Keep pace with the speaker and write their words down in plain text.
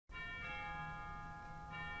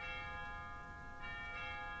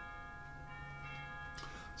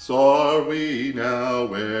Soar we now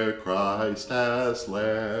where Christ has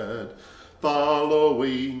led,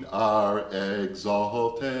 following our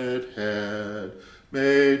exalted head.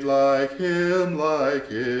 Made like him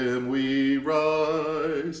we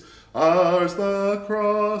rise. Ours the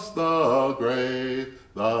cross, the grave,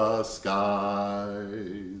 the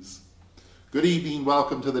skies. Good evening,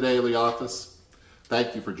 welcome to the Daily Office.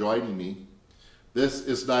 Thank you for joining me. This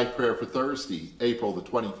is night prayer for Thursday, April the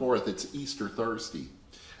 24th. It's Easter Thursday.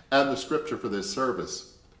 And the scripture for this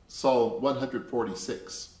service, Psalm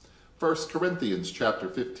 146, 1 Corinthians chapter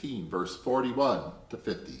 15, verse 41 to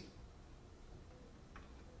 50.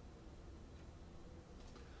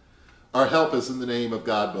 Our help is in the name of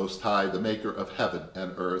God Most High, the maker of heaven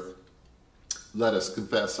and earth. Let us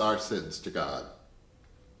confess our sins to God.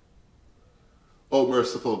 O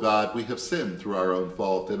merciful God, we have sinned through our own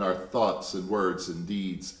fault in our thoughts and words and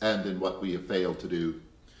deeds and in what we have failed to do.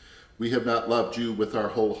 We have not loved you with our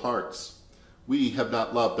whole hearts. We have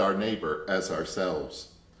not loved our neighbor as ourselves.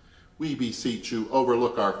 We beseech you,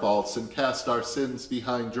 overlook our faults and cast our sins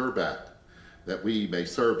behind your back, that we may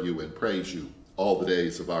serve you and praise you all the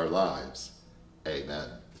days of our lives. Amen.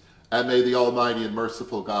 And may the Almighty and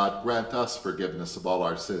merciful God grant us forgiveness of all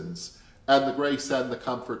our sins, and the grace and the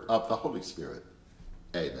comfort of the Holy Spirit.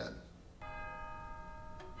 Amen.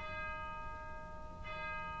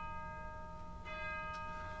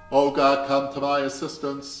 O God, come to my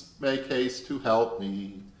assistance, make haste to help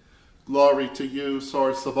me. Glory to you,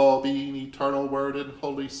 source of all being, eternal Word and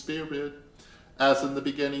Holy Spirit, as in the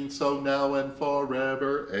beginning, so now and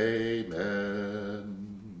forever. Amen.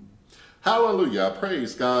 Hallelujah.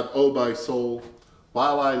 Praise God, O my soul.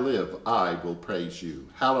 While I live, I will praise you.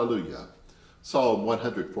 Hallelujah. Psalm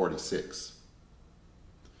 146.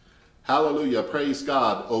 Hallelujah. Praise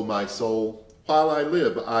God, O my soul. While I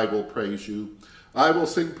live, I will praise you. I will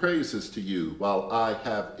sing praises to you while I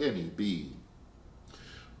have any being.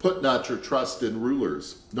 Put not your trust in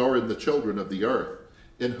rulers, nor in the children of the earth,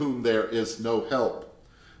 in whom there is no help.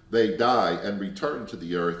 They die and return to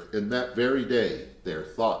the earth. In that very day their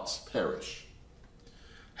thoughts perish.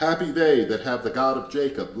 Happy they that have the God of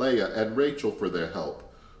Jacob, Leah, and Rachel for their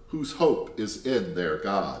help, whose hope is in their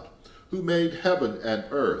God, who made heaven and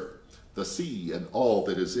earth, the sea and all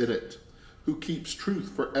that is in it, who keeps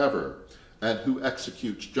truth forever, and who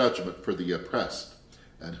executes judgment for the oppressed,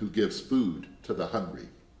 and who gives food to the hungry.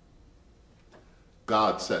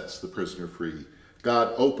 God sets the prisoner free.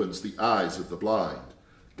 God opens the eyes of the blind.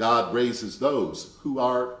 God raises those who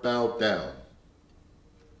are bowed down.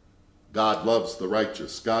 God loves the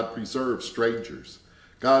righteous. God preserves strangers.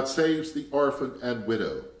 God saves the orphan and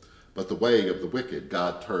widow, but the way of the wicked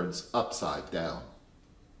God turns upside down.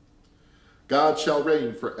 God shall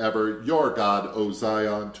reign forever, your God, O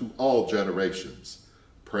Zion, to all generations.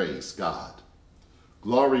 Praise God.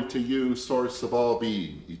 Glory to you, source of all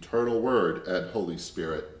being, eternal Word and Holy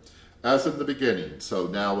Spirit, as in the beginning, so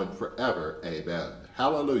now and forever. Amen.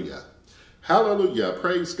 Hallelujah. Hallelujah.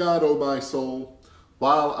 Praise God, O my soul.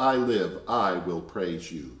 While I live, I will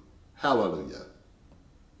praise you. Hallelujah.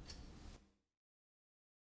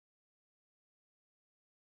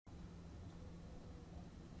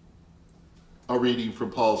 A reading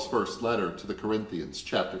from Paul's first letter to the Corinthians,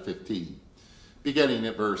 chapter 15, beginning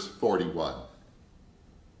at verse 41.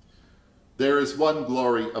 There is one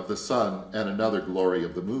glory of the sun, and another glory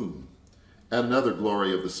of the moon, and another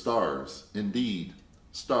glory of the stars. Indeed,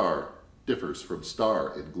 star differs from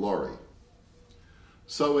star in glory.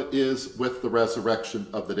 So it is with the resurrection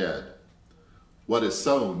of the dead. What is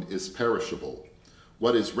sown is perishable.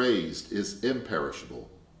 What is raised is imperishable.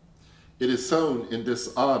 It is sown in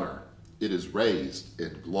dishonor. It is raised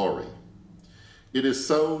in glory. It is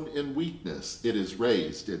sown in weakness. It is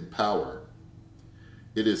raised in power.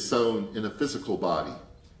 It is sown in a physical body.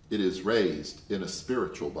 It is raised in a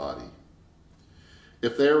spiritual body.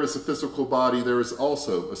 If there is a physical body, there is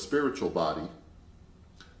also a spiritual body.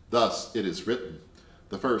 Thus it is written,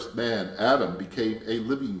 the first man, Adam, became a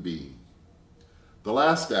living being. The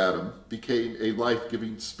last Adam became a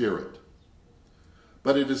life-giving spirit.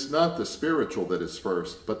 But it is not the spiritual that is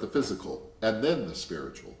first, but the physical, and then the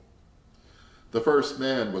spiritual. The first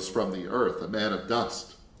man was from the earth, a man of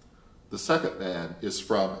dust. The second man is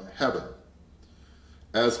from heaven.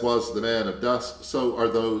 As was the man of dust, so are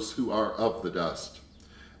those who are of the dust.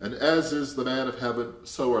 And as is the man of heaven,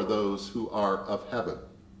 so are those who are of heaven.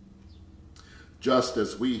 Just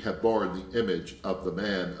as we have borne the image of the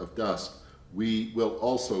man of dust, we will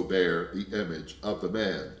also bear the image of the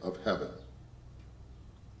man of heaven.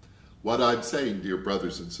 What I'm saying, dear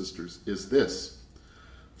brothers and sisters, is this.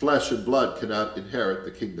 Flesh and blood cannot inherit the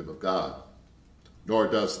kingdom of God, nor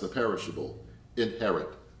does the perishable inherit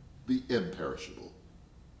the imperishable.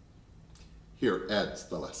 Here ends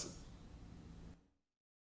the lesson.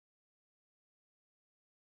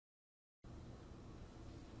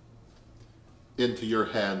 Into your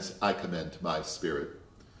hands I commend my spirit,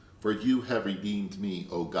 for you have redeemed me,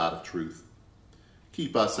 O God of truth.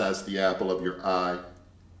 Keep us as the apple of your eye.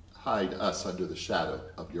 Hide us under the shadow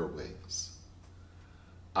of your wings.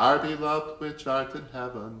 Our beloved which art in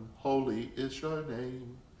heaven, holy is your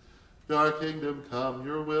name. Your kingdom come,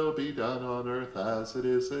 your will be done on earth as it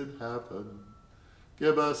is in heaven.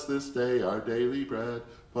 Give us this day our daily bread.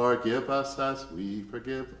 Forgive us as we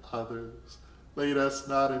forgive others. Lead us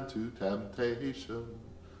not into temptation,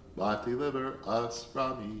 but deliver us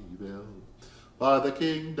from evil. For the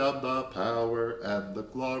kingdom, the power, and the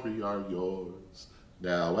glory are yours,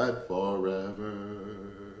 now and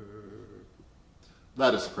forever.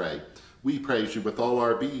 Let us pray. We praise you with all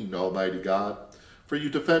our being, Almighty God, for you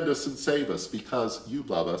defend us and save us because you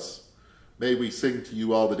love us. May we sing to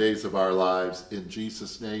you all the days of our lives. In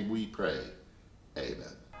Jesus' name we pray.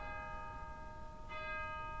 Amen.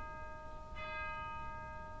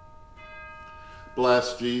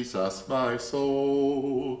 Bless Jesus, my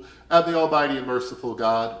soul, and the Almighty and merciful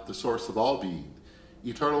God, the source of all being,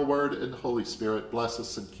 eternal Word and Holy Spirit, bless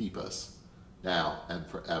us and keep us, now and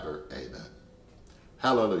forever. Amen.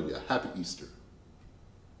 Hallelujah. Happy Easter.